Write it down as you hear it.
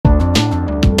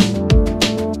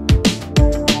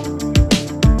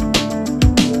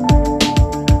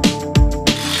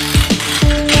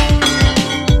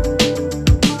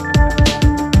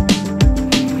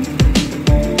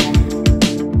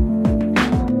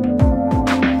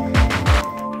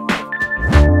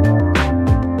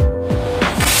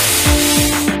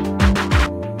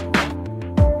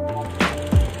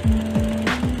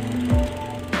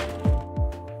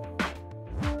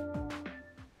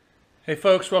Hey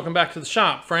folks, welcome back to the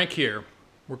shop. Frank here,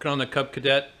 working on the Cub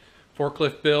Cadet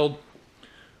forklift build.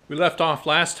 We left off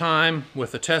last time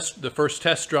with the first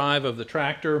test drive of the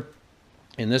tractor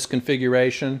in this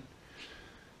configuration.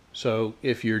 So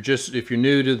if you're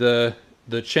new to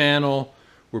the channel,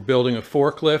 we're building a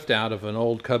forklift out of an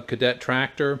old Cub Cadet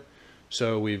tractor.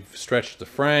 So we've stretched the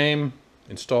frame,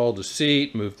 installed the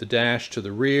seat, moved the dash to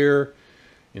the rear,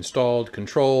 installed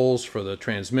controls for the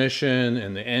transmission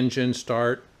and the engine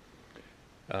start,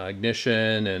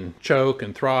 ignition and choke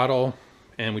and throttle,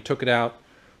 and we took it out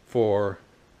for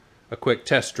a quick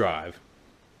test drive.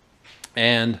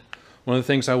 And one of the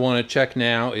things I want to check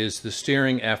now is the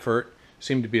steering effort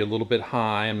seemed to be a little bit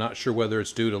high. I'm not sure whether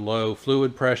it's due to low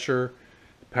fluid pressure,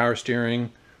 power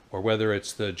steering, or whether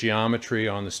it's the geometry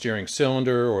on the steering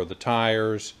cylinder or the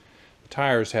tires. The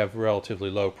tires have relatively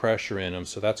low pressure in them,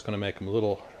 so that's going to make them a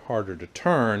little harder to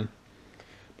turn.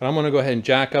 But I'm going to go ahead and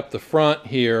jack up the front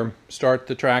here, start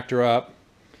the tractor up,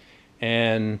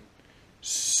 and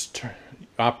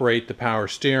operate the power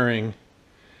steering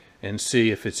and see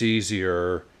if it's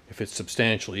easier, if it's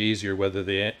substantially easier, whether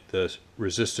the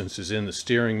resistance is in the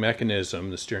steering mechanism,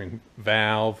 the steering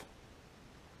valve,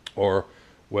 or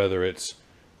whether it's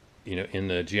in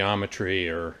the geometry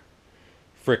or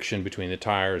friction between the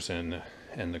tires and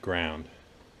the ground.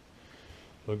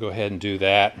 We'll go ahead and do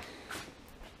that.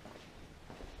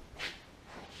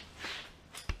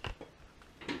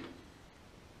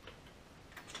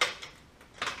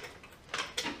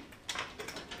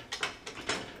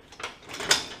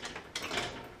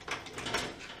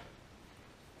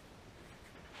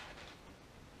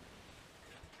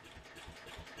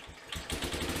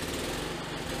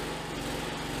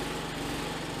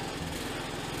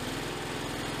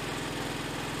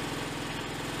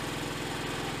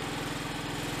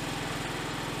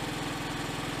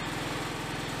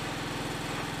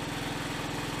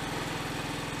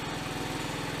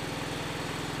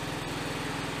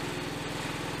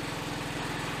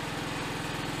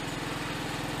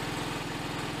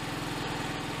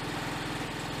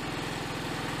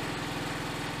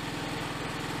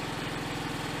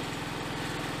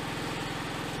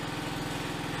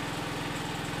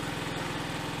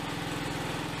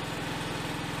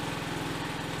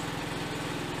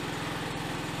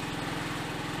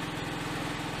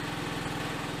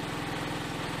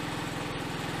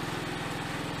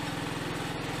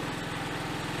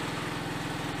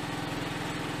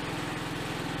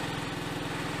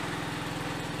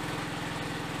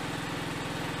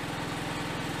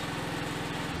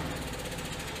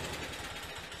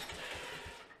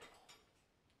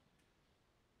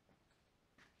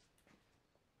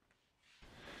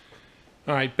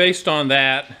 All right, based on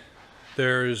that,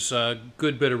 there's a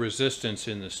good bit of resistance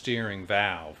in the steering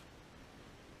valve.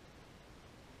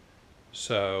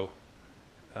 So,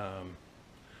 I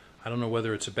don't know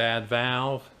whether it's a bad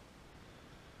valve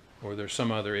or there's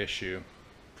some other issue.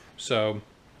 So,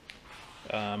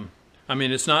 I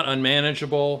mean, it's not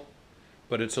unmanageable,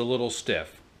 but it's a little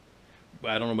stiff.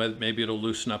 I don't know whether maybe it'll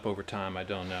loosen up over time, I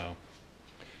don't know.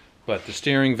 But the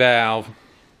steering valve,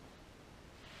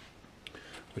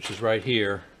 which is right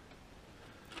here,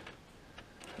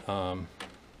 have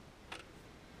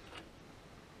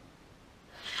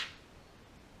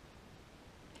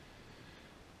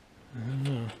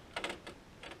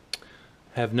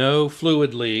no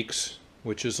fluid leaks,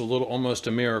 which is almost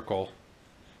a miracle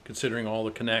considering all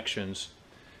the connections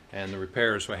and the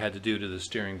repairs I had to do to the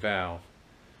steering valve.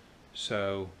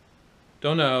 So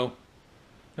don't know,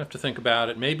 I have to think about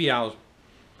it. Maybe I'll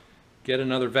get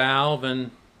another valve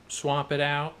and swap it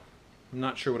out. I'm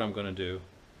not sure what I'm going to do.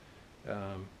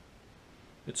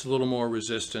 It's a little more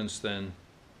resistance than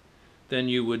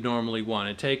you would normally want.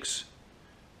 It takes,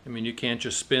 I mean, you can't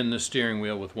just spin the steering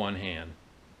wheel with one hand.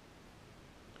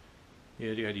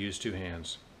 You had to use two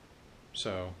hands.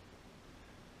 So,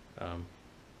 all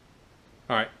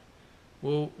right,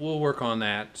 we'll work on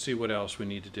that, see what else we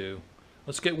need to do.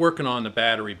 Let's get working on the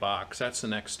battery box. That's the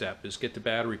next step, is get the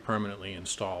battery permanently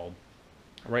installed.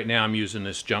 Right now I'm using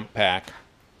this jump pack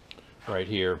right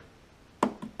here,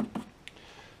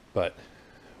 but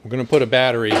we're going to put a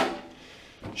battery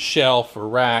shelf or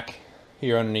rack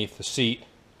here underneath the seat,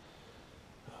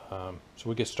 so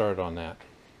we'll get started on that.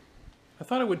 I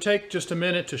thought it would take just a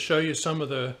minute to show you some of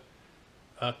the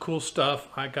cool stuff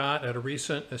I got at a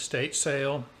recent estate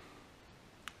sale.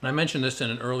 And I mentioned this in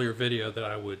an earlier video that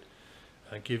I would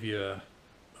give you a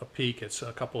peek. It's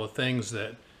a couple of things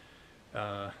that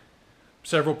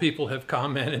several people have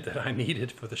commented that I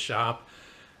needed for the shop,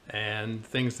 and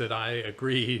things that I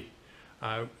agree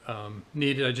I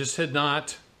needed. I just had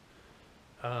not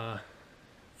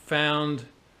found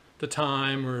the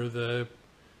time or the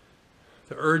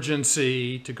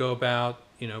urgency to go about,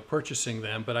 you know, purchasing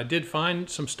them. But I did find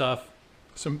some stuff,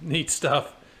 some neat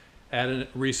stuff at a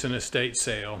recent estate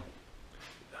sale.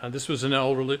 This was an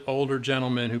older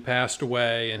gentleman who passed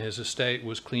away, and his estate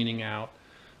was cleaning out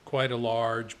quite a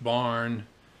large barn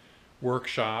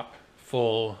workshop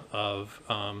full of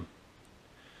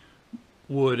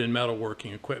wood and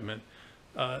metalworking equipment.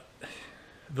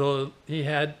 He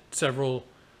had several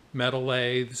metal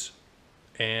lathes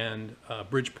and a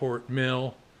Bridgeport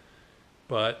mill,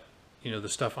 but you know, the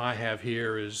stuff I have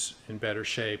here is in better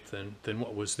shape than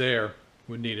what was there.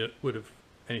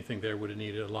 Anything there would have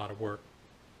needed a lot of work.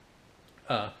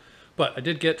 But I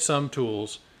did get some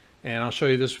tools, and I'll show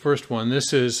you this first one.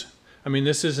 This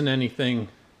isn't anything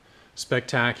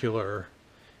spectacular.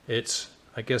 It's,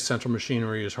 I guess Central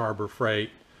Machinery is Harbor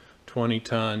Freight,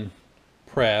 20-ton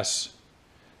press.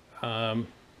 But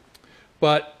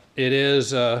it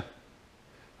is a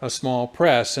small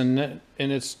press, and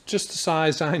it's just the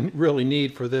size I really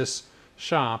need for this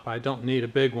shop. I don't need a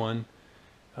big one,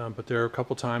 but there are a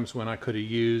couple times when I could have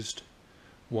used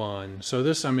one. So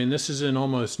this is in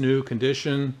almost new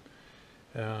condition.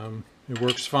 It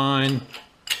works fine.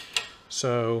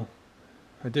 So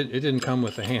it didn't come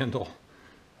with a handle,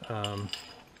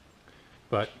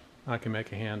 but I can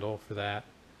make a handle for that.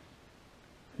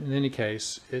 In any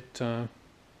case, it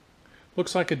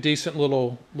looks like a decent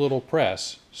little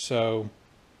press, so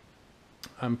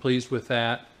I'm pleased with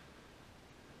that,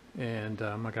 and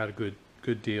I got a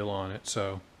good deal on it.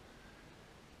 So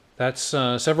that's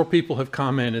several people have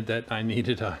commented that I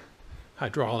needed a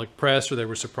hydraulic press, or they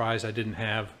were surprised I didn't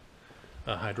have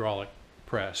a hydraulic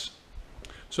press.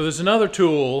 So there's another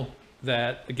tool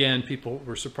that, again, people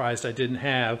were surprised I didn't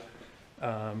have,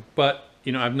 but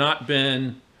you know, I've not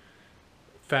been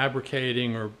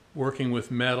fabricating or working with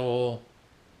metal,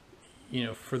 you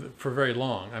know, for very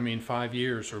long. I mean, 5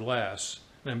 years or less.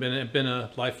 And I've been a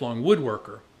lifelong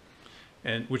woodworker,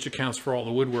 and which accounts for all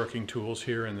the woodworking tools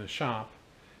here in the shop.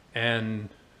 And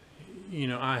you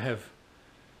know, I have,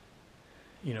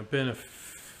 you know,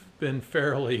 been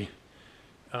fairly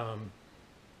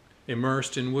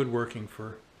immersed in woodworking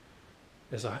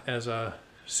as a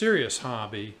serious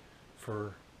hobby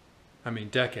for, I mean,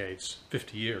 decades,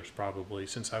 50 years probably,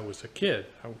 since I was a kid.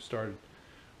 I started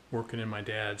working in my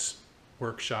dad's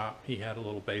workshop. He had a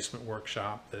little basement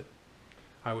workshop that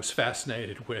I was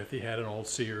fascinated with. He had an old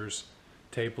Sears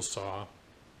table saw.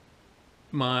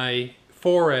 My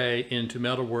foray into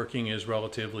metalworking is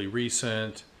relatively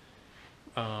recent.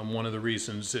 One of the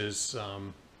reasons is,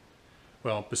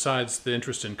 well, besides the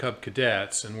interest in Cub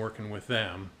Cadets and working with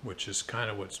them, which is kind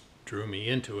of what drew me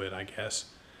into it, I guess,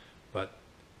 but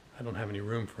I don't have any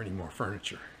room for any more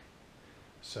furniture.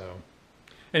 So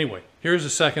anyway, here's the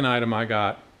second item I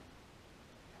got.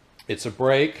 It's a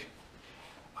brake,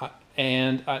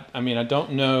 and I mean, I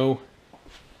don't know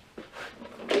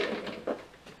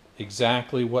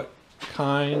exactly what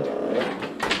kind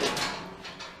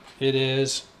it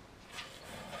is.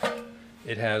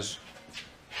 It has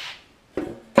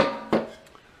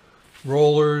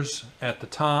rollers at the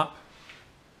top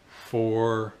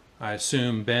for, I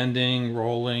assume, bending,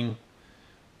 rolling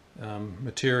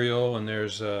material, and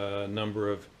there's a number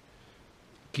of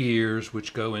gears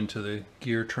which go into the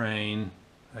gear train,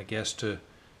 I guess, to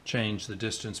change the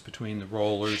distance between the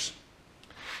rollers.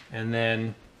 And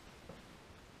then,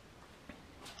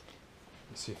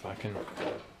 let's see if I can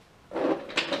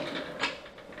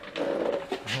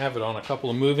have it on a couple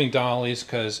of moving dollies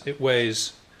because it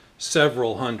weighs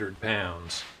several hundred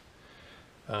pounds.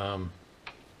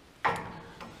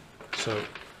 So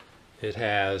it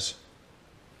has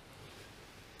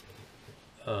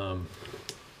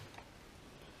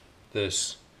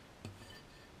this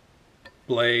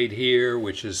blade here,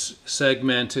 which is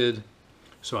segmented,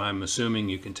 so I'm assuming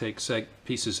you can take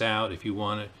pieces out if you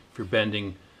want it, if you're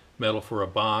bending metal for a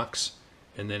box.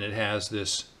 And then it has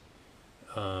this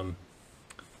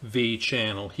V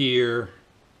channel here,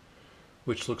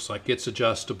 which looks like it's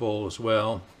adjustable as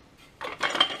well.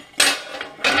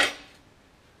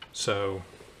 So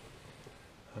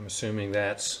I'm assuming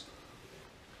that's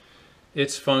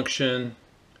its function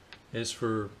is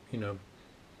for, you know,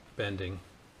 bending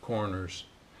corners.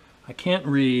 I can't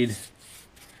read,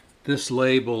 this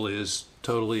label is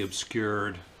totally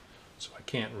obscured, so I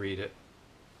can't read it.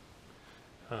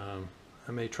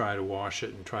 I may try to wash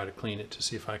it and try to clean it to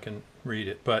see if I can read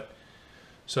it. But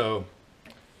so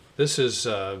this is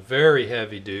very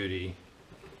heavy duty.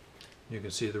 You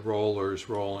can see the rollers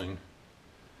rolling.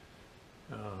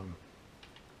 I'm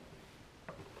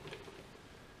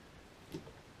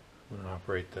going to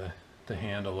operate the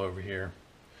handle over here.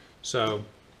 So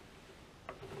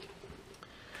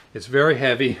It's very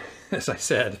heavy, as I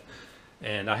said,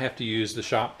 and I have to use the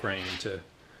shop crane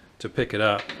to pick it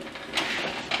up.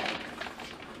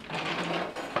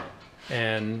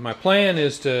 And my plan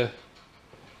is to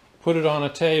put it on a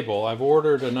table. I've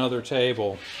ordered another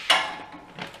table.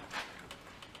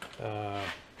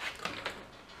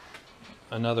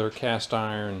 Another cast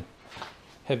iron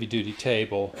heavy-duty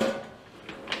table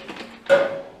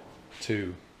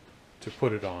to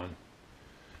put it on.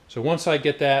 So once I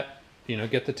get that,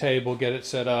 get the table, get it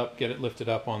set up, get it lifted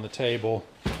up on the table,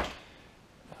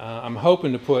 I'm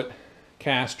hoping to put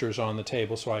casters on the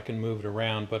table so I can move it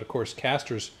around, but of course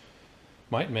casters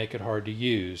might make it hard to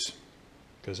use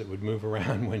because it would move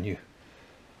around when you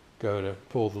go to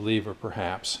pull the lever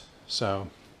perhaps. So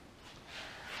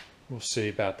we'll see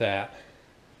about that.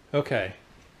 Okay,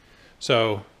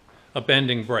 so a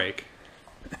bending brake.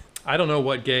 I don't know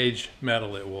what gauge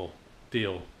metal it will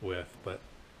deal with, but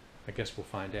I guess we'll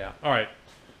find out. All right,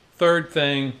 third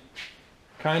thing,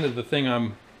 kind of the thing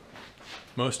I'm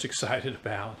most excited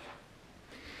about,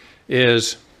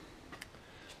 is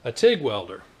a TIG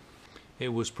welder. It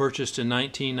was purchased in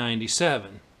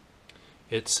 1997.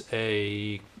 It's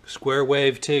a square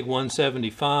wave TIG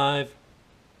 175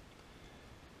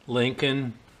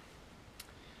 Lincoln,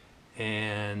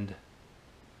 and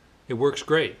it works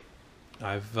great.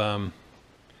 I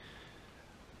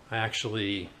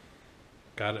actually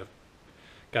got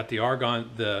the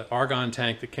argon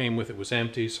tank that came with it was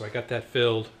empty, so I got that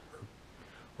filled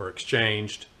or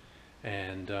exchanged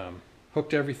and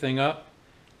hooked everything up.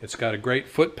 It's got a great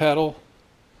foot pedal.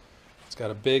 It's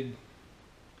got a big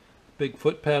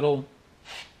foot pedal.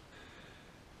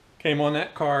 Came on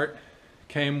that cart.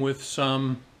 Came with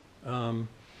some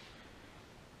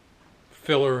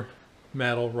filler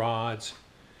metal rods,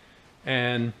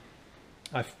 and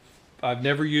I've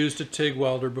never used a TIG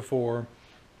welder before,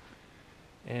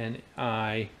 and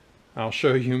I'll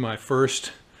show you my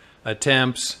first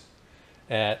attempts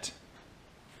at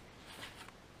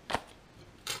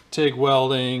TIG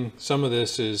welding. Some of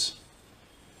this is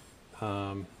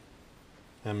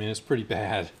I mean, it's pretty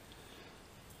bad,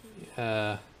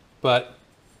 but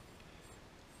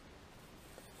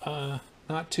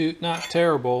not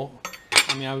terrible.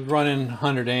 I mean, I was running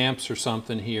 100 amps or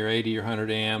something here, 80 or 100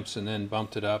 amps, and then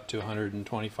bumped it up to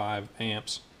 125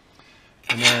 amps.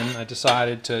 And then I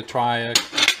decided to try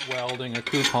welding a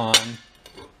coupon.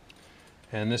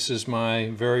 And this is my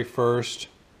very first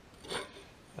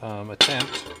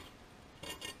attempt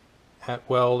at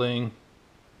welding,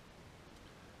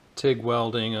 TIG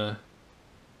welding a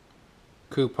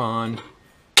coupon.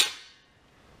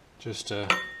 Just a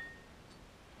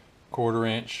 1/4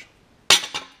 inch.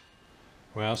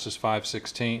 Well, this is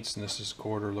 5/16, and this is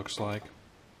 1/4, looks like,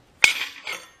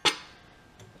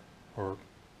 or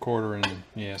 1/4 and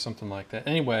yeah, something like that.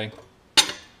 Anyway,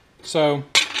 so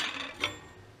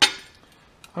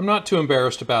I'm not too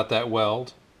embarrassed about that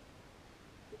weld.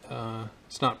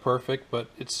 It's not perfect, but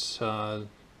it's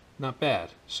not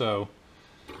bad. So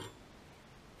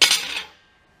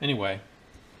anyway,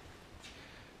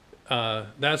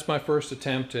 that's my first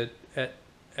attempt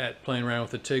at playing around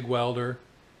with a TIG welder.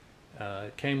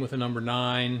 It came with a number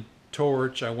 9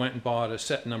 torch. I went and bought a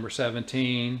set number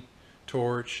 17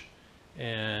 torch,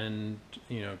 and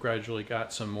gradually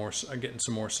got some more. I'm getting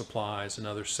some more supplies.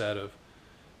 Another set of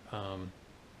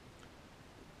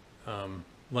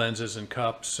lenses and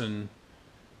cups, and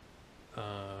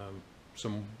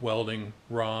some welding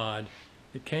rod.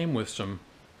 It came with some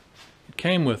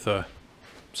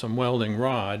welding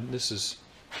rod. This is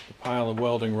a pile of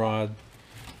welding rod.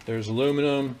 There's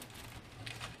aluminum.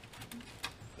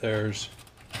 There's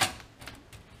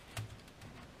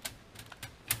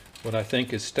what I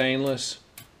think is stainless,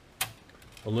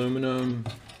 aluminum,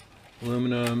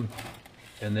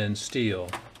 and then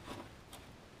steel.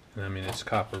 And I mean, it's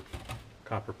copper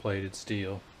plated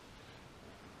steel.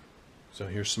 So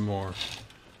here's some more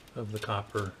of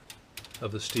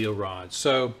the steel rods.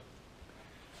 So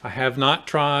I have not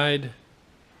tried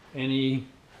anything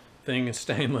in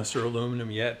stainless or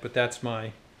aluminum yet, but that's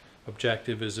my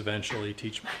objective, is eventually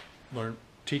teach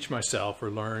myself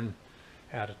or learn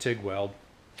how to TIG weld.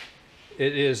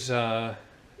 It is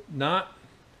not,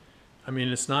 I mean,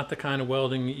 it's not the kind of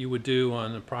welding that you would do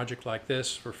on a project like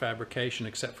this for fabrication,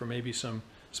 except for maybe some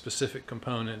specific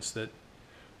components that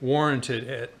warranted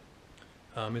it.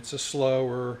 It's a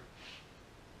slower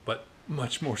but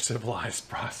much more civilized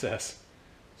process.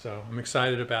 So I'm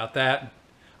excited about that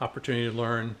opportunity to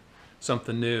learn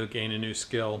something new, gain a new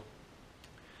skill.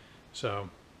 So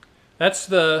that's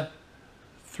the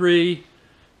 3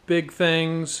 big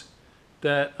things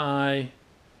that I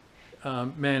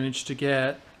managed to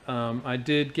get. I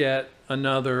did get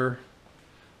another,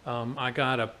 I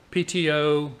got a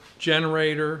PTO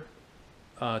generator,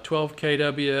 12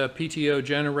 kW PTO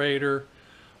generator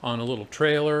on a little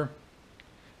trailer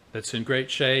that's in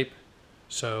great shape.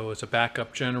 So it's a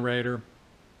backup generator.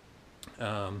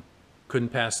 Couldn't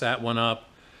pass that one up.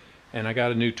 And I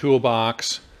got a new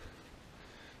toolbox.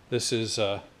 This is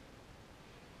a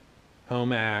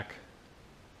Homac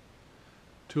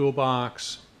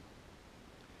toolbox.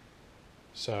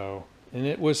 So, and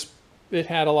it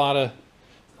had a lot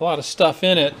of stuff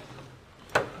in it,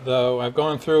 though I've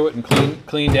gone through it and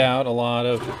cleaned out a lot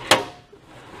of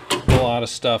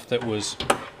stuff that was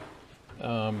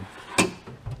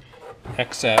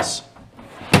excess.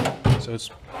 So it's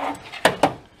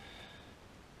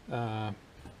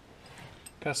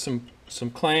got some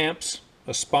clamps,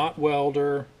 a spot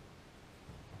welder.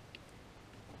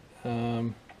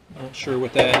 Not sure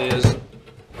what that is.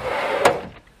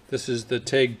 This is the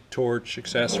TIG torch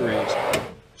accessories,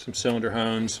 some cylinder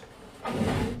hones,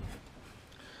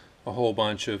 a whole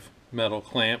bunch of metal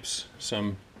clamps,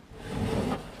 some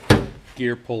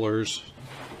gear pullers,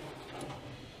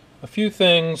 a few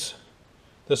things.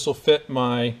 This will fit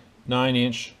my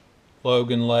 9-inch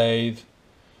Logan lathe,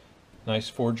 nice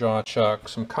 4-jaw chuck,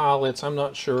 some collets. I'm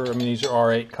not sure, I mean these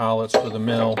are R8 collets for the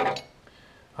mill.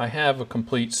 I have a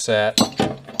complete set.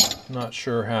 I'm not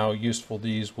sure how useful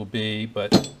these will be,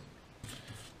 but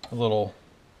a little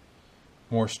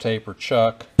Morse tape or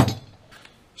chuck.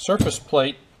 Surface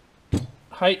plate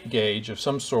height gauge of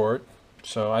some sort,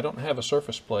 so I don't have a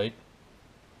surface plate,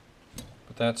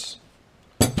 but that's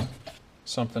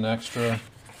something extra.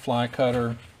 Fly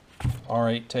cutter,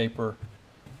 R8 taper,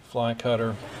 fly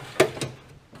cutter.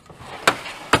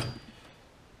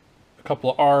 A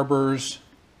couple of arbors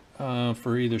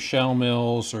for either shell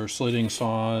mills or slitting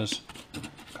saws.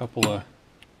 A couple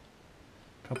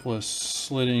of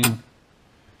slitting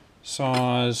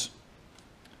saws.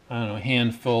 I don't know, a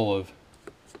handful of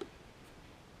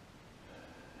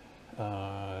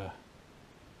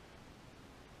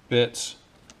bits.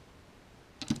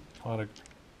 A lot of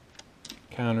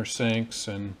countersinks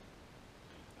and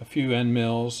a few end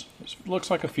mills. It looks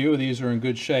like a few of these are in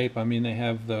good shape. I mean, they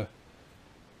have the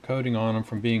coating on them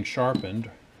from being sharpened.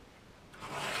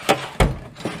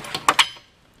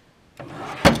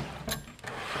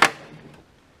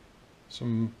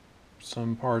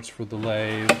 Some parts for the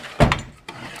lathe,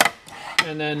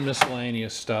 and then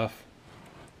miscellaneous stuff.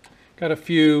 Got a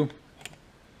few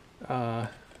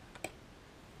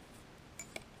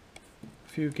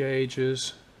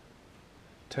gauges,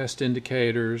 test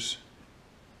indicators,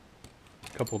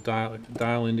 a couple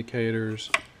dial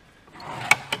indicators,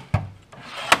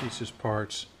 pieces,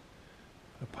 parts,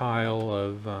 a pile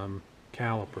of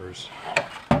calipers.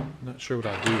 I'm not sure what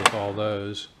I'll do with all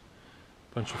those.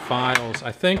 Bunch of files.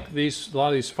 I think a lot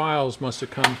of these files must have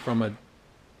come from a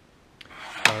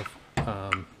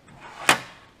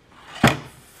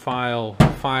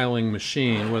filing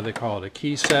machine. What do they call it? A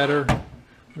key setter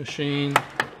machine.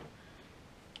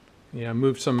 Yeah, I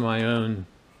moved some of my own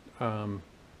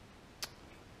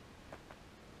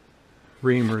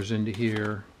reamers into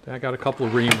here. I got a couple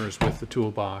of reamers with the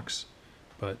toolbox,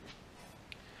 but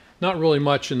not really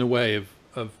much in the way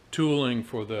of tooling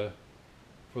for the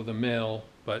mill,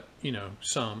 but you know,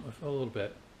 a little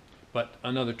bit. But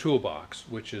another toolbox,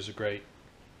 which is a great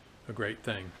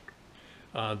thing.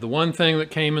 The one thing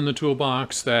that came in the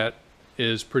toolbox that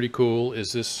is pretty cool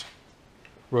is this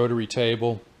rotary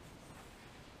table.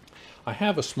 I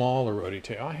have a smaller rotary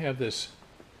table. I have this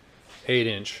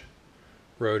 8-inch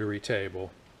rotary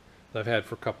table that I've had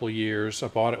for a couple of years. I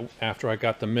bought it after I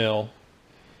got the mill,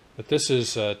 but this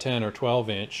is 10 or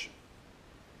 12-inch.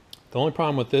 The only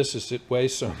problem with this is it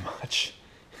weighs so much.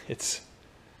 It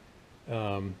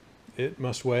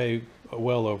must weigh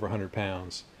well over 100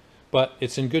 pounds, but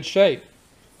it's in good shape.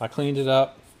 I cleaned it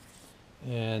up,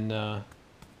 and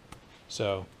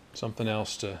so something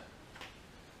else to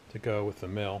go with the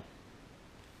mill.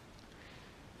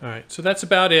 All right, so that's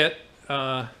about it.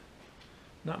 Not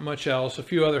much else. A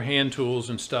few other hand tools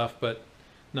and stuff, but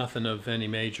nothing of any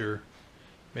major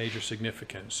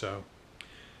significance. So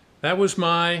that was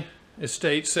my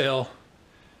estate sale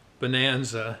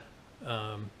bonanza.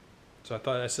 So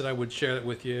I said I would share it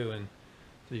with you, and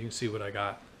so you can see what I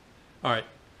got. All right,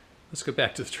 let's go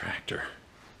back to the tractor.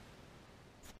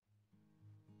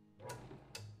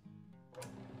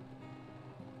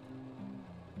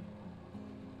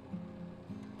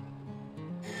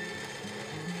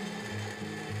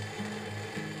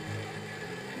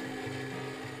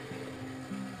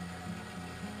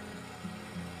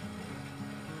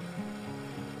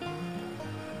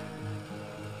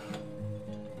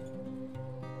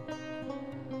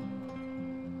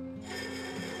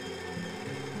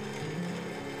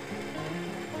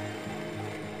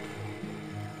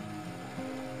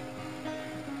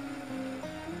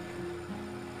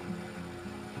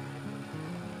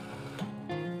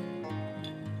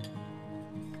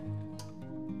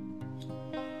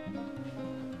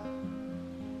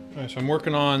 All right, so I'm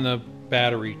working on the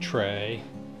battery tray.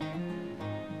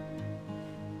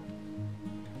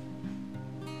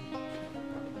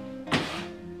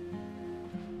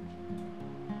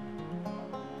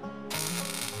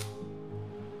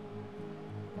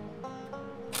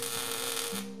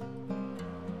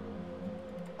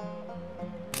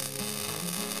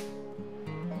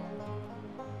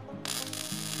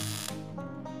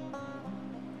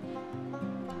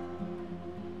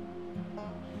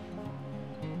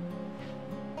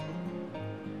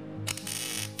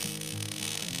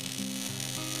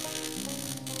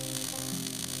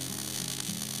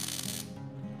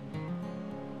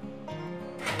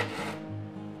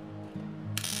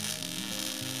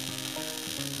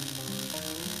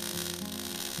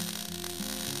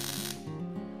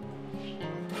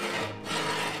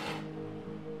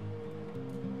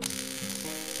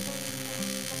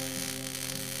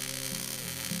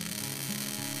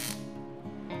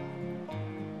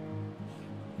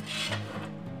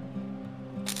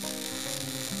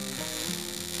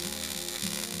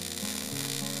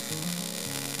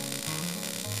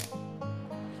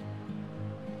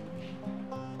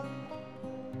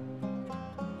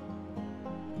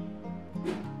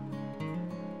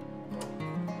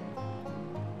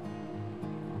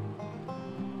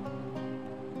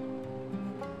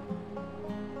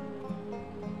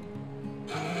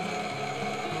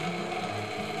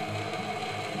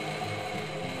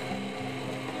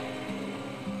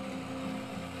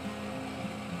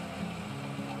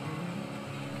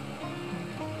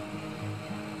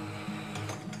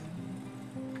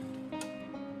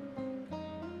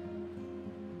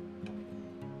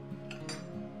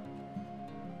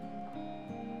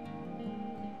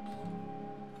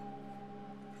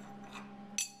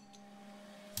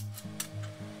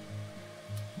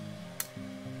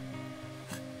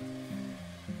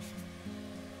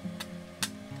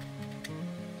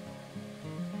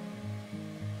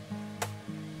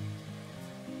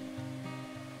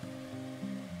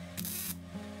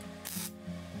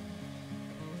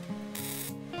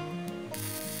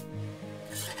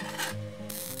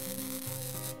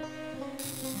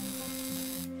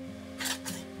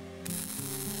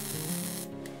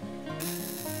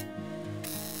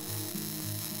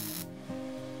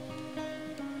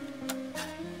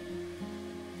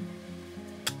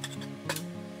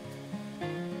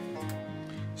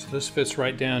 This fits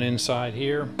right down inside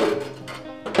here.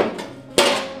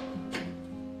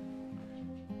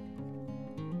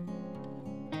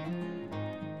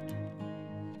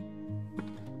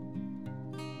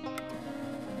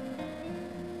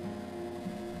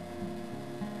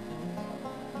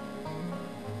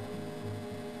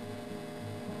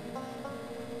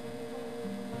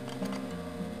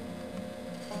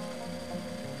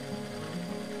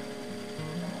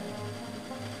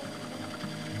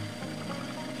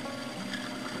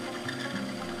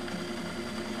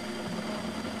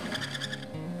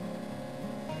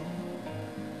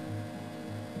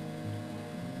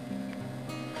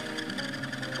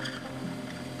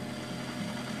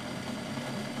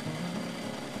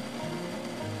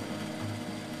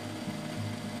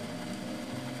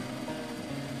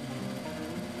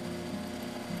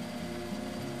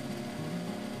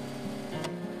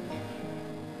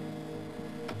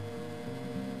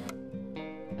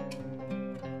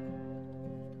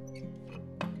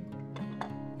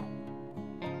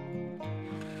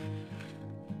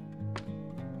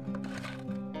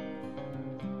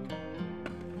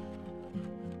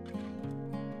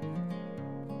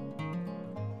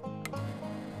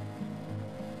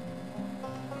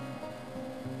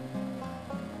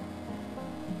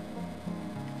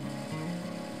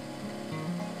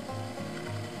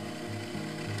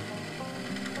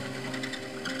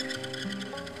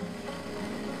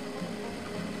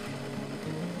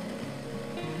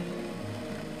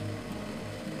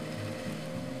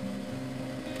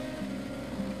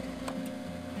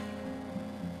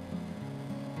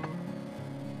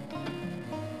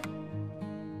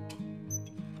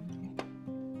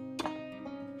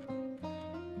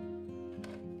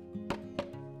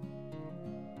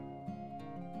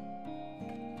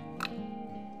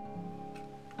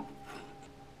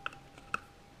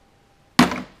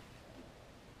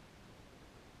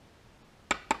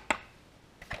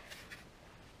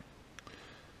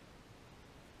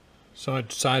 So I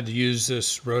decided to use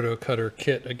this Rotocutter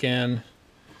kit again.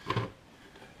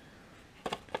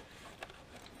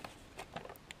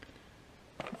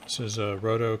 This is a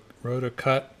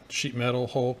Rotocut sheet metal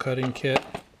hole cutting kit,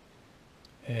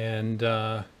 and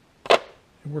it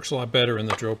works a lot better in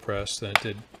the drill press than it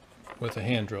did with a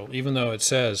hand drill. Even though it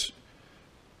says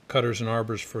cutters and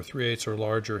arbors for 3/8 or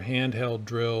larger handheld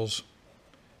drills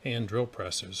hand drill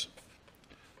presses.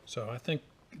 So I think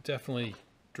definitely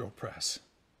drill press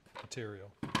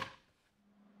material.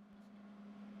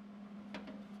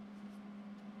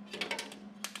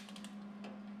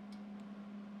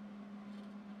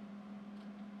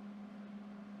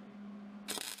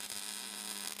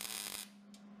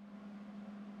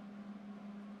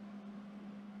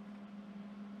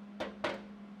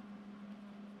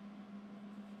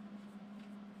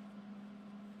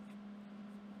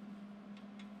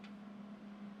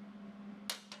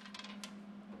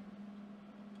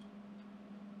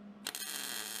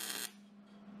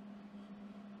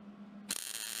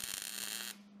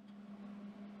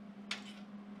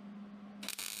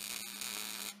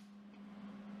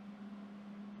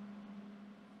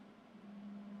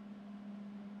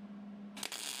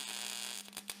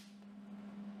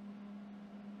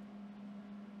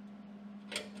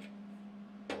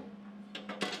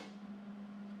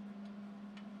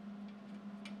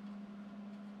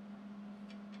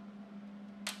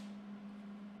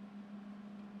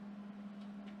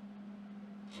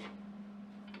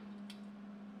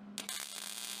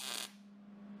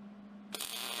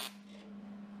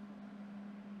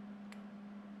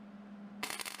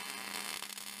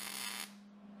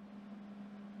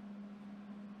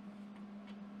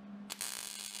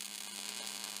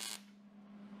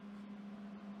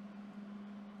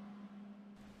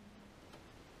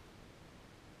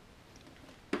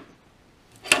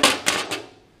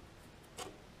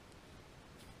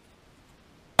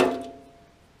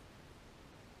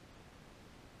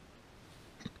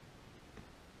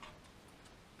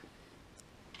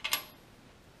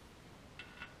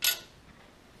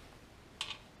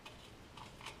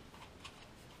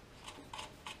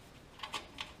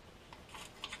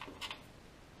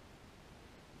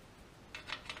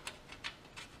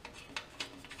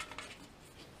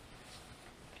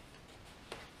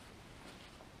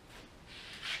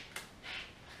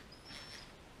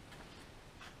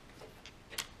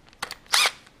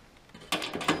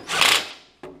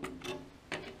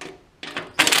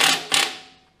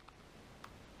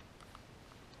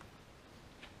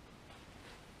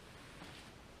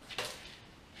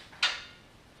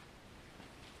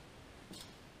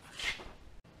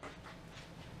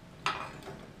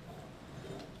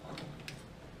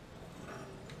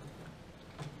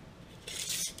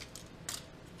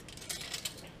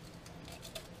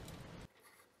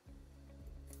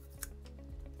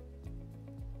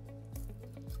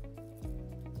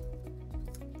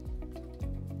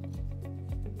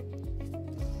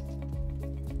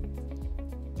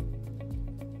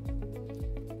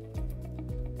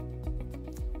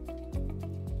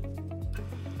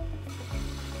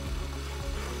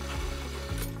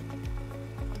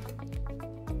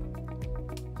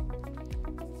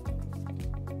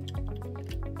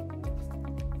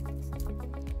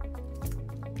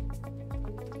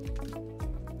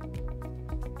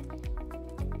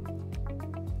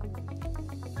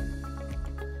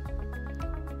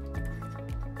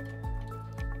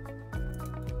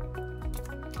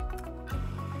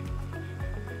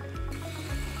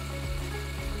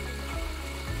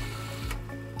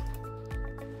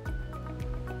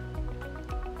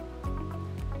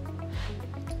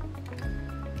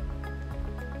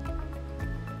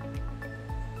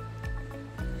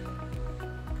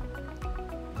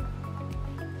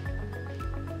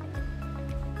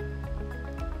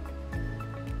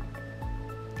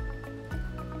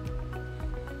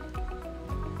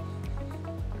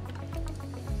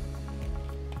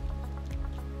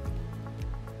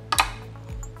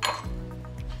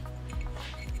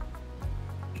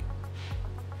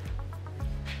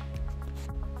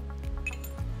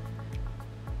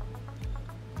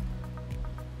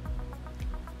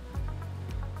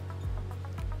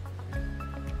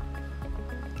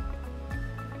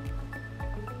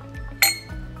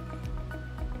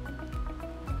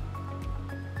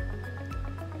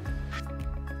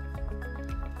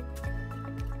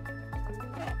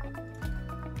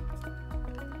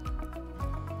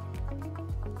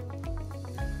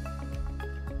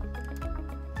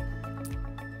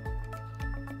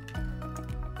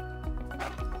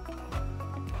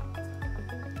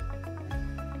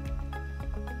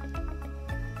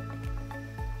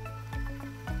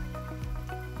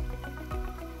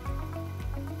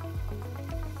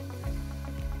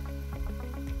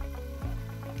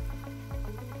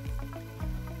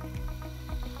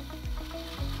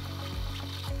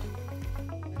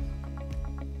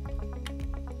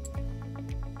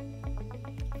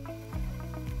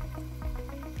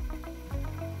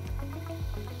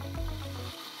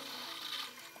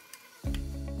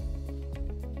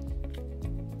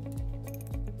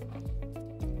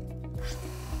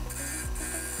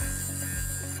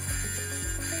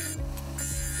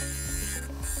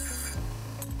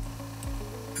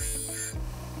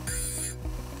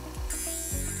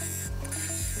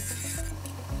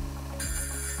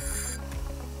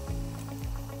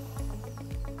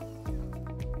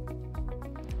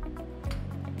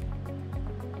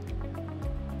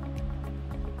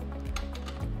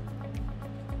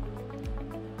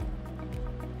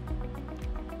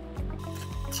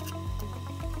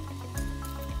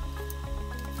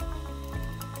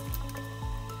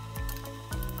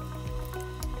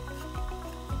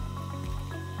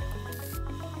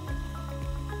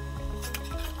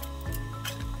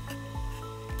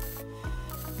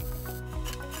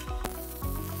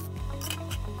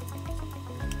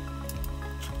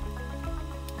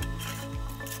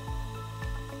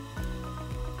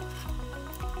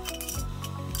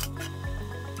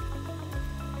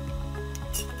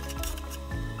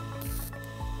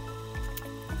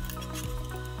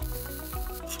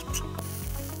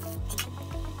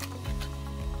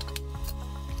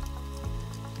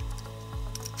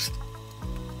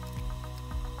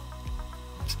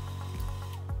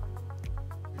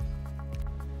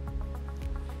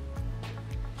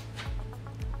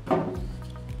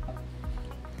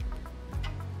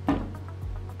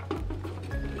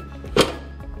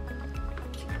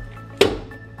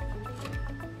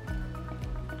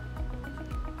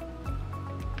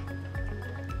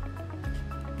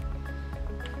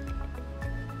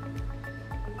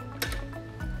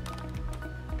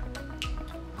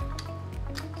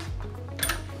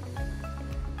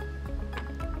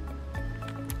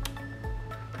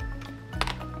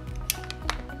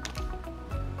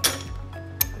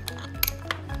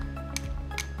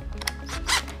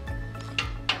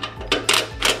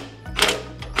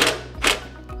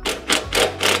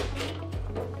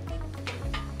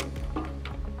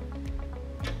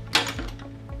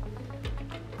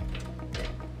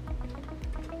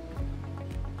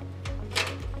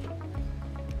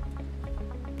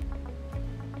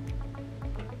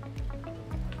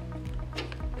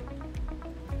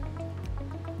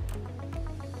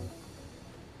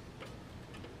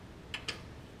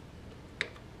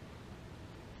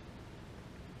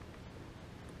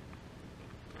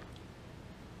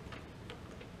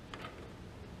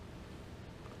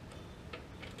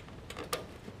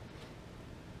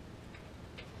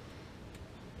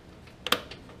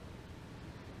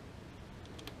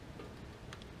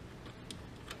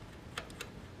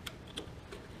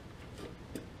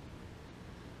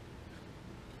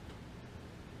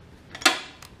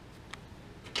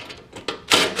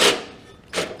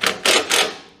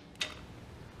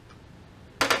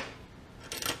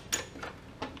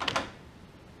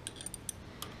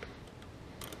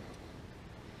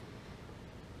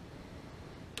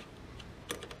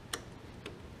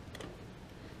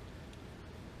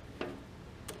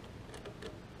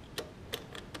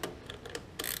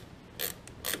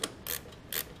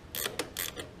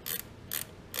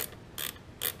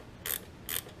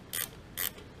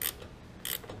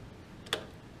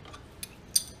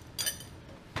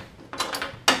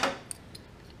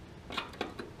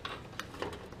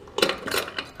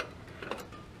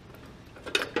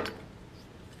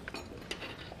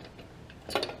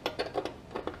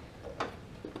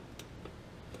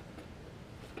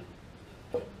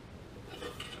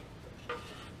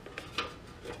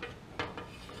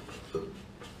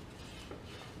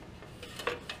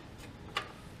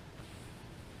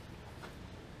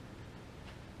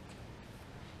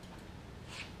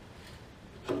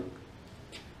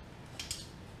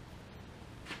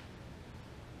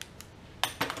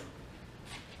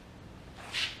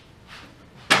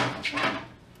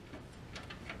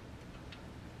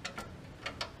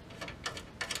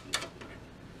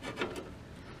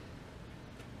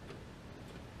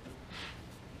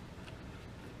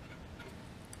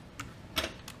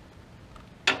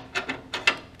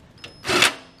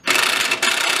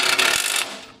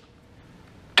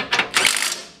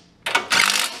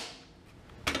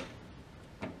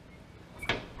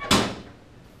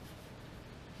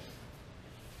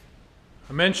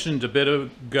 I mentioned a bit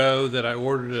ago that I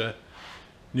ordered a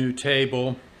new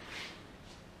table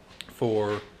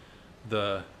for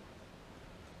the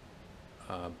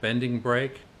bending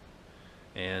brake,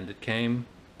 and it came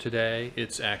today.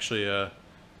 It's actually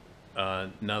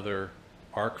another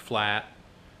arc flat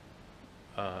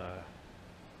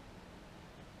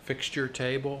fixture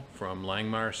table from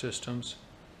Langmuir Systems.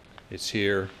 It's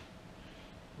here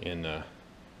in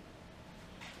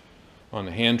on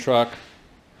the hand truck,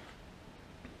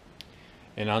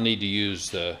 and I'll need to use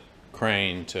the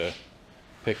crane to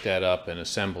pick that up and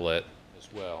assemble it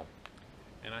as well.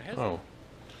 And I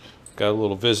got a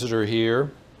little visitor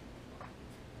here,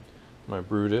 my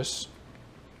Brutus.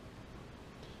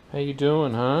 How you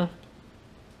doing, huh?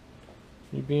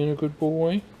 You being a good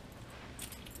boy?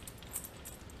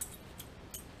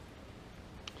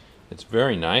 It's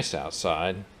very nice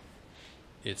outside.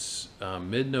 It's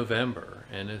mid-November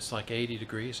and it's like 80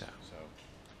 degrees out. So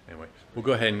anyway, we'll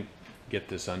go ahead and get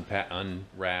this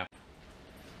unwrapped.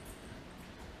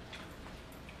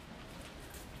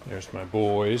 There's my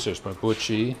boys. There's my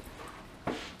Butchie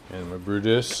and my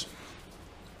Brutus.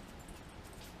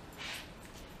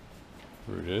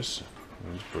 Brutus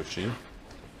and Butchie.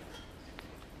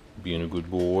 Being a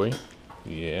good boy.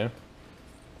 Yeah.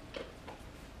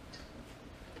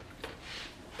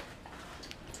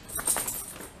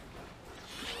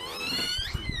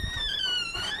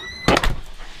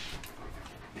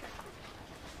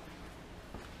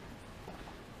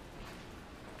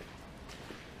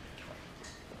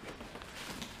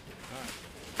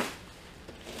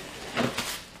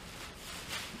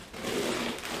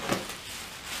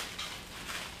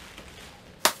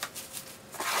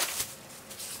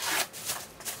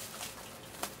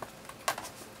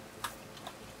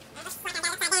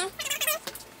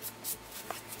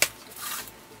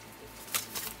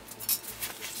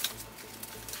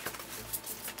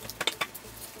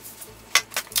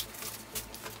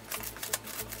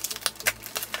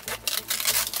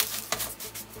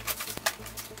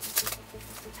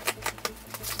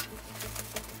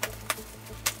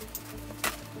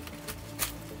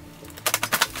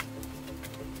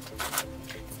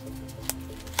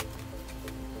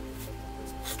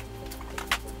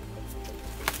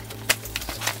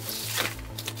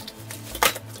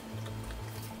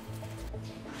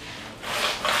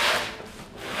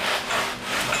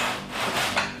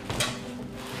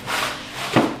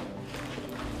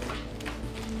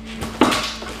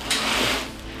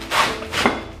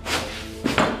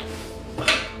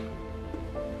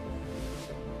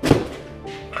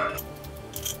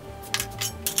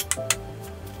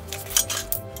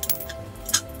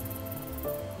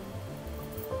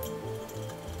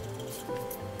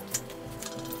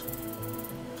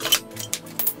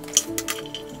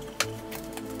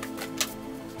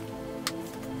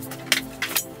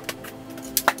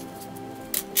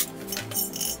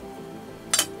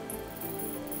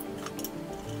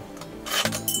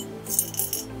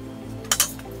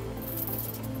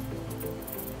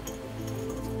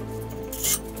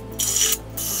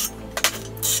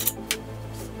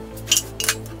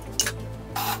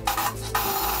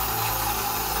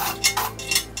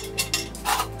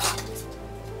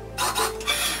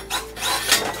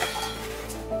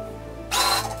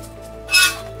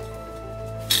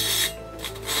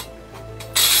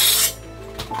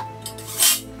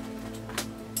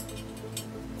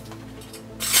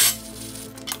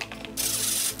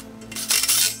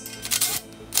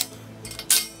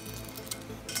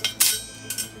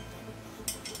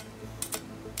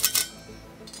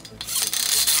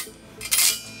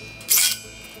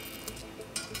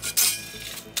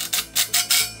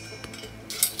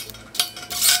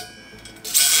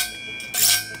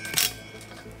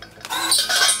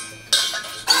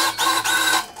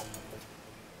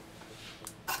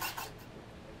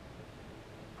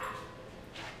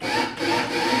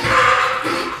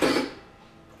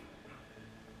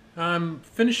 I'm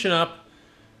finishing up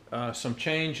some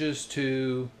changes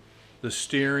to the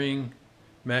steering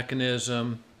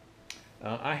mechanism.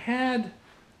 I had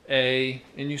and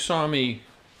you saw me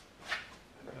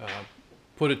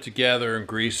put it together and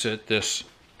grease it, this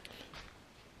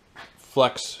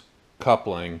flex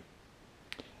coupling,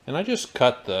 and I just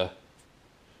cut the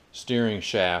steering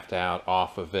shaft out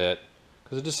off of it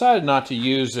because I decided not to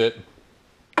use it.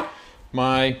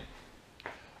 My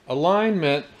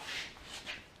alignment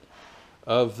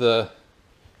of the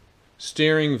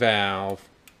steering valve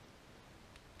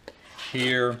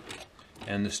here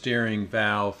and the steering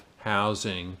valve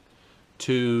housing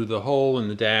to the hole in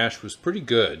the dash was pretty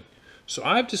good. So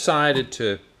I've decided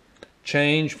to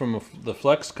change from the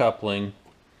flex coupling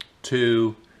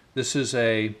to, this is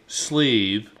a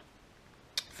sleeve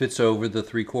fits over the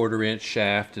 3/4 inch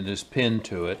shaft and is pinned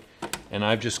to it, and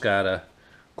I've just got a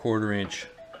 1/4 inch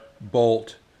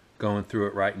bolt going through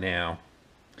it right now,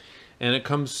 and it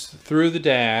comes through the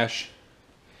dash,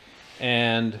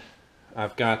 and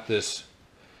I've got this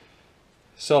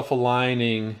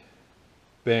self-aligning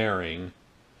bearing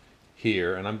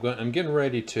here, and I'm getting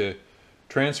ready to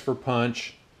transfer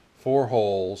punch 4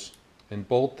 holes and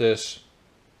bolt this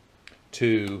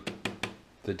to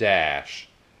the dash,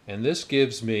 and this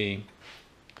gives me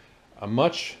a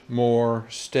much more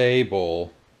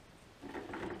stable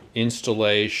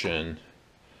installation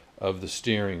of the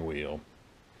steering wheel.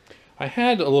 I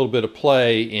had a little bit of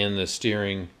play in the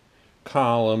steering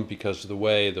column because of the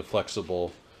way the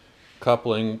flexible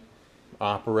coupling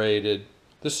operated.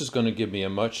 This is going to give me a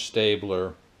much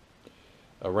stabler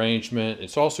arrangement.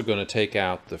 It's also going to take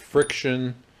out the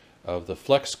friction of the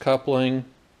flex coupling,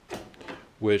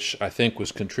 which I think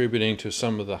was contributing to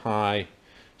some of the high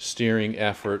steering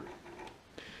effort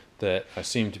that I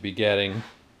seem to be getting.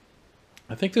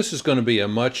 I think this is going to be a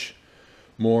much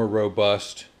more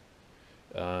robust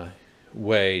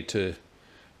way to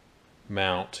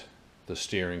mount the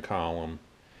steering column.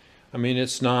 I mean,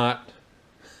 it's not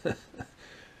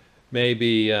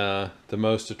maybe the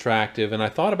most attractive, and I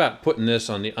thought about putting this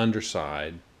on the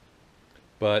underside,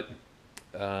 but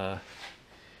I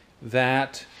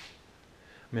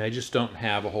just don't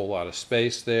have a whole lot of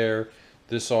space there.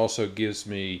 This also gives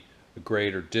me a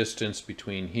greater distance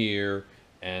between here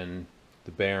and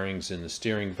the bearings in the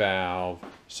steering valve,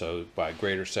 so by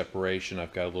greater separation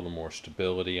I've got a little more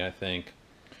stability, I think.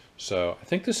 So I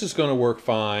think this is going to work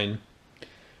fine.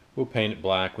 We'll paint it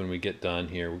black when we get done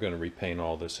here. We're going to repaint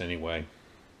all this anyway.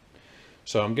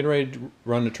 So I'm getting ready to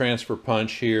run the transfer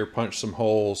punch here, punch some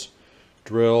holes,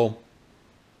 drill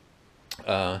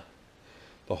the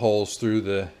holes through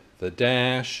the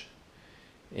dash,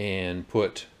 and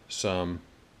put some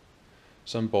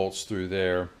bolts through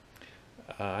there.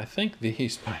 I think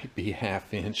these might be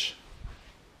 1/2 inch.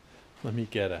 Let me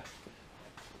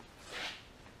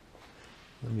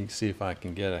see if I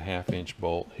can get a 1/2 inch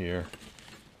bolt here.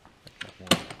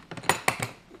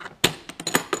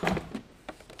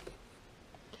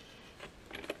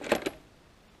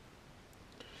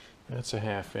 That's a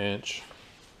 1/2 inch.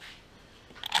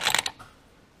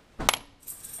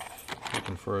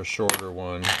 Looking for a shorter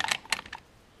one.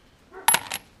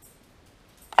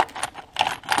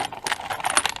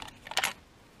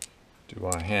 Do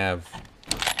I have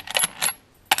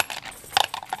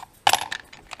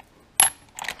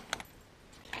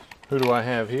who do I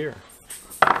have here?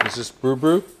 Is this Brew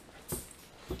Brew?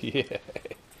 Yeah.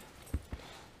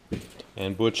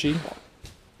 And Butchie?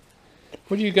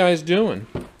 What are you guys doing?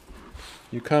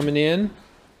 You coming in?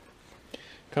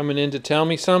 Coming in to tell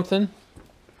me something?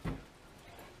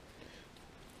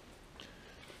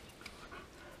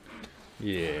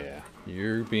 Yeah,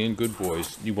 you're being good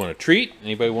boys. You want a treat?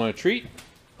 Anybody want a treat?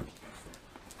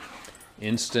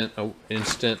 Instant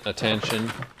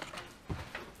attention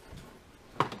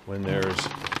when there's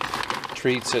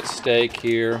treats at stake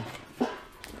here.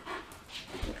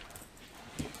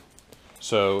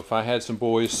 So if I had some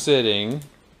boys sitting,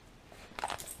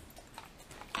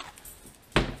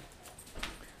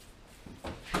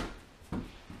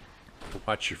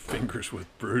 watch your fingers with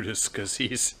Brutus, because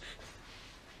he's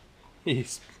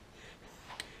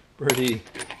pretty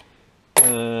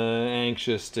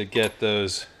anxious to get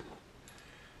those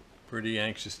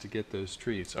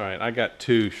treats. All right, I got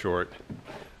 2 short.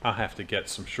 I'll have to get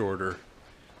some shorter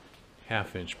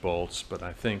 1/2 inch bolts, but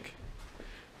I think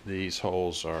these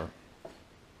holes are,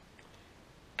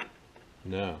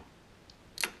 no,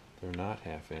 they're not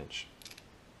 1/2 inch.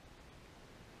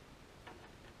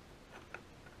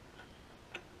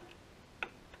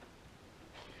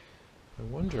 I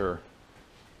wonder,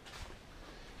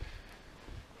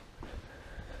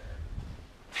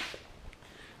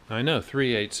 I know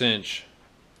 3/8 inch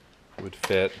would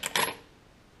fit,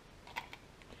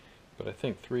 but I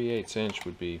think 3/8 inch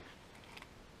would be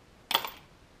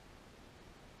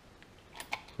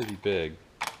pretty big.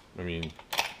 I mean,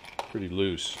 pretty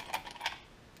loose.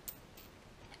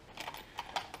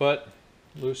 But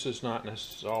loose is not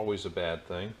necessarily always a bad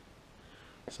thing.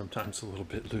 Sometimes a little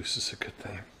bit loose is a good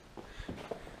thing.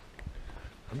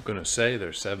 I'm going to say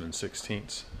they're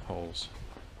 7/16 holes.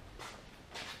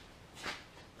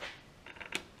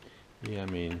 Yeah, I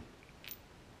mean,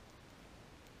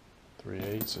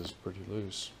 3/8 is pretty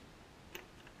loose.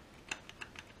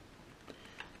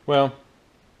 Well,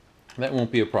 that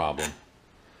won't be a problem.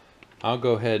 I'll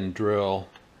go ahead and drill.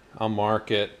 I'll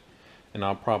mark it, and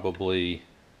I'll probably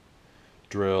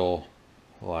drill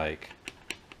like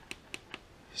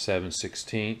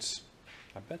 7/16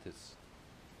 I bet it's...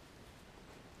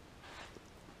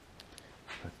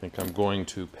 I think I'm going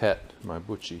to pet my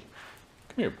Butchie.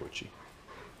 Come here, Butchie.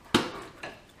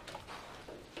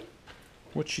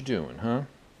 What you doing, huh?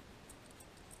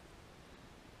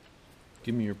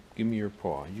 Give me your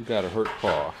paw. You got a hurt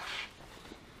paw.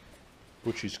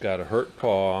 Butchie's got a hurt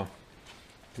paw.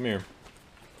 Come here.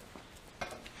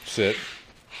 Sit.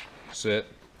 Sit.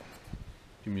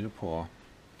 Give me the paw.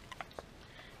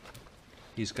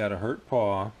 He's got a hurt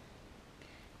paw.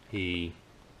 The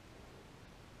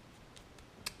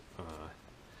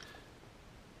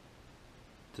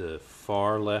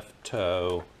far left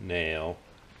toe nail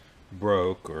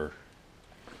broke or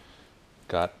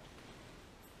got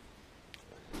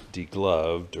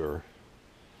degloved or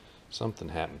something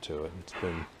happened to it. It's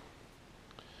been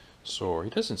sore. He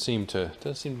doesn't seem to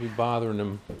be bothering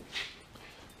him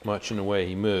much in the way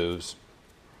he moves.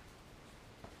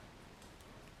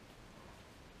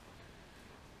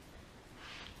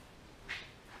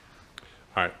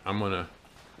 All right, I'm gonna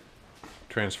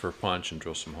transfer punch and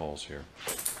drill some holes here.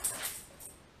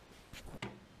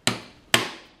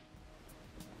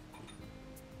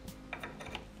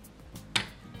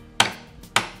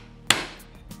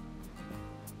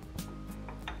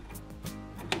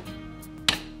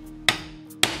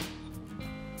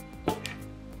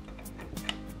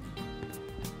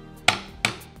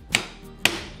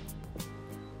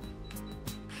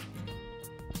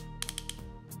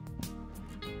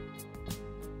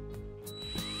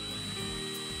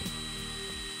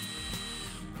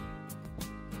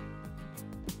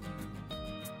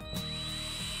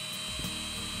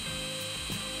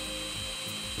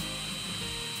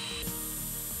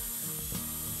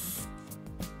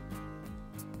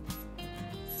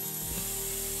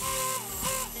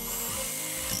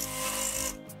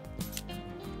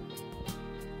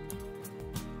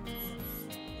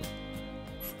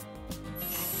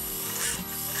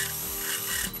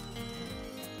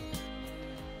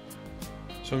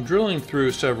 So I'm drilling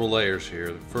through several layers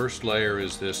here. The first layer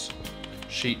is this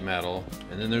sheet metal,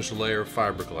 and then there's a layer of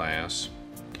fiberglass,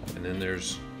 and then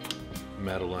there's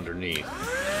metal underneath.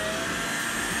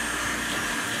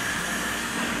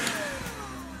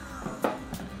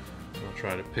 I'll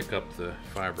try to pick up the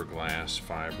fiberglass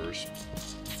fibers.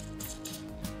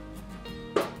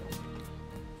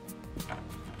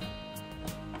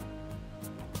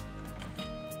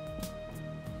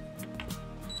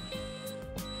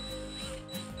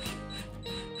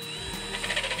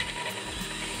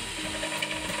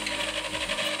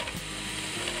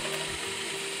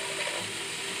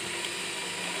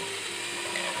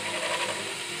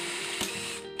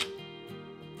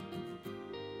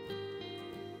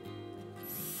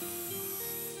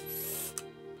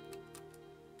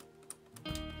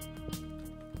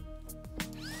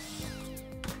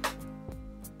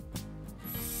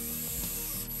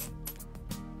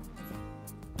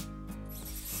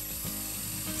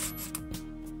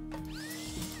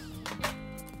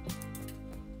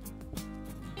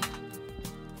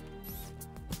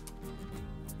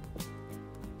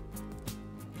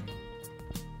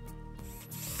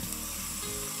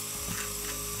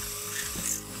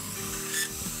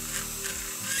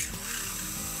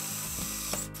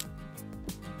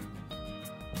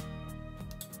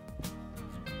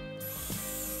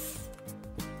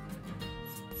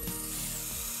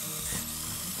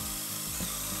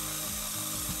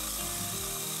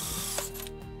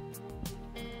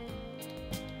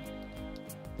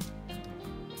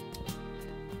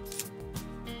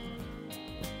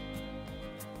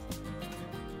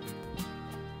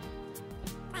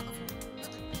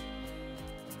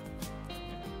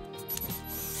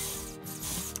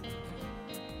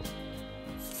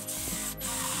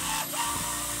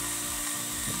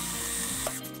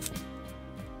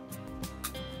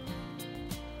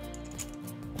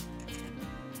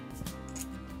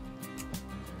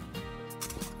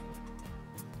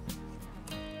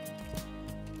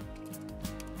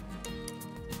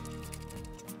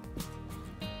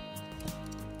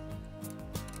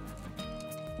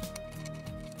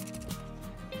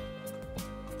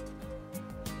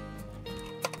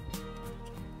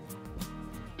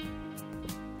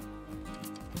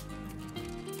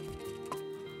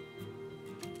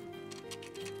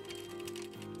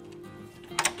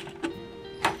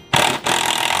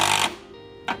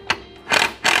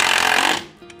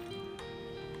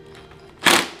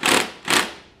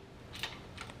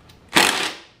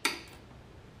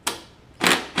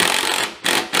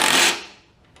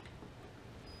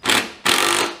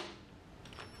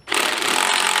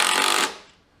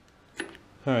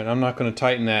 All right, I'm not going to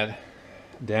tighten that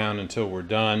down until we're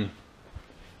done.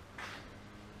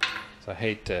 So I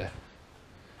hate to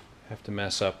have to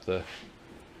mess up the...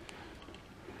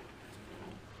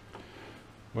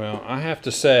 Well, I have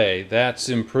to say that's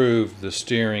improved the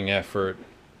steering effort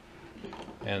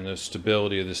and the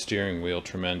stability of the steering wheel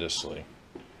tremendously.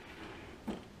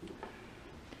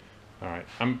 All right,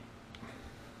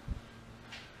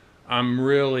 I'm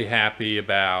really happy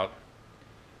about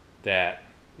that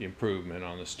improvement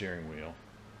on the steering wheel.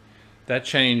 That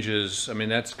changes, I mean,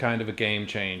 that's kind of a game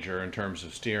changer in terms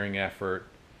of steering effort,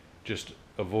 just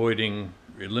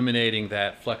eliminating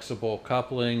that flexible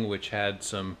coupling, which had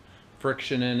some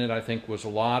friction in it, I think was a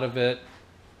lot of it.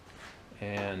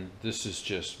 And this is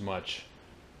just much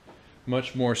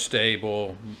more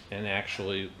stable and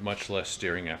actually much less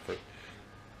steering effort.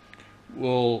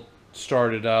 We'll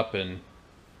start it up and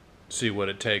see what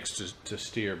it takes to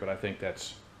steer, but I think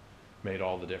that's made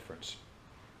all the difference.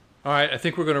 All right, I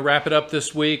think we're going to wrap it up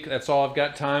this week. That's all I've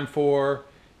got time for.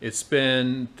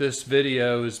 This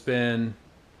video has been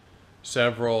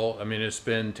it's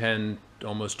been 10,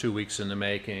 almost 2 weeks in the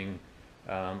making.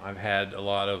 I've had a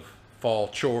lot of fall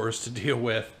chores to deal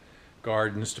with,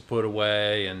 gardens to put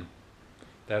away and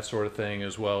that sort of thing,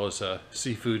 as well as a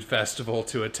seafood festival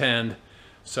to attend.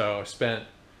 So I spent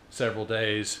several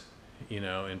days,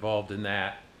 involved in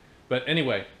that. But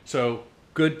anyway, so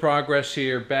good progress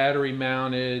here. Battery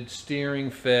mounted, steering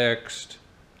fixed,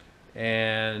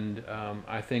 and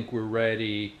I think we're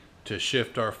ready to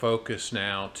shift our focus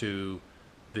now to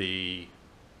the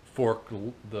forklift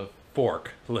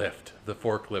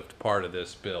part of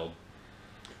this build.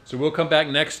 So we'll come back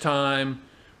next time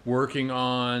working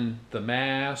on the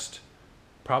mast,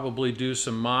 probably do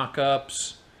some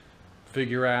mock-ups,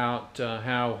 figure out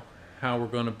how we're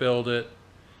going to build it,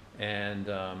 and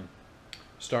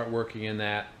start working in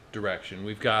that direction.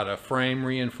 We've got a frame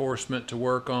reinforcement to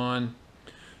work on,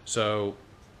 so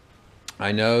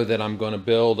I know that I'm going to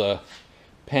build a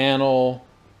panel,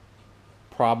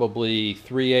 probably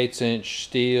 3/8 inch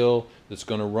steel, that's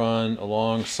going to run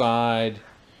alongside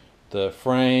the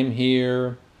frame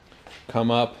here, come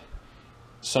up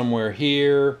somewhere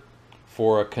here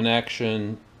for a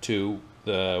connection to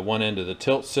the one end of the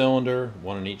tilt cylinder,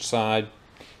 one on each side,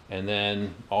 and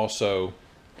then also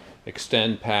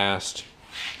extend past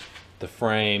the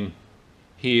frame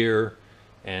here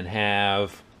and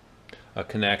have a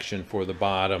connection for the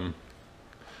bottom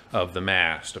of the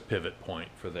mast, a pivot point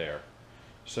for there.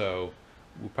 So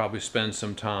we'll probably spend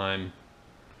some time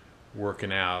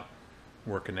working out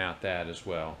that as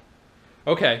well.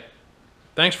 Okay,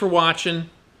 thanks for watching.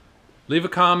 Leave a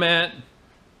comment,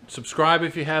 subscribe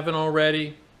if you haven't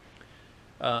already.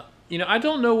 I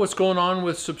don't know what's going on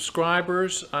with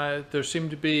subscribers. There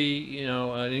seemed to be,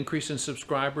 an increase in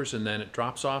subscribers, and then it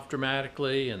drops off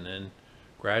dramatically, and then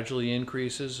gradually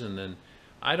increases, and then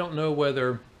I don't know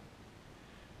whether.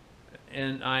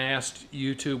 And I asked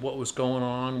YouTube what was going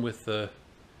on with the,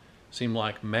 seemed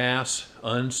like mass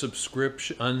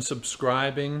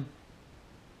unsubscribing,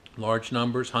 large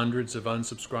numbers, hundreds of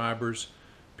unsubscribers,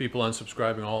 people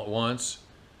unsubscribing all at once,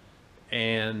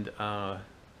 and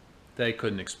they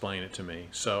couldn't explain it to me.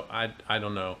 So I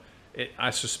don't know.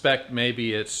 I suspect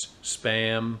maybe it's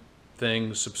spam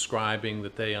things subscribing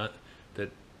that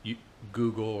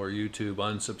Google or YouTube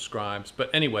unsubscribes.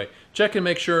 But anyway, check and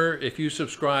make sure if you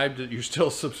subscribed that you're still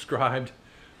subscribed.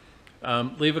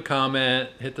 Leave a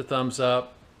comment, hit the thumbs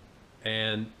up,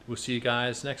 and we'll see you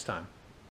guys next time.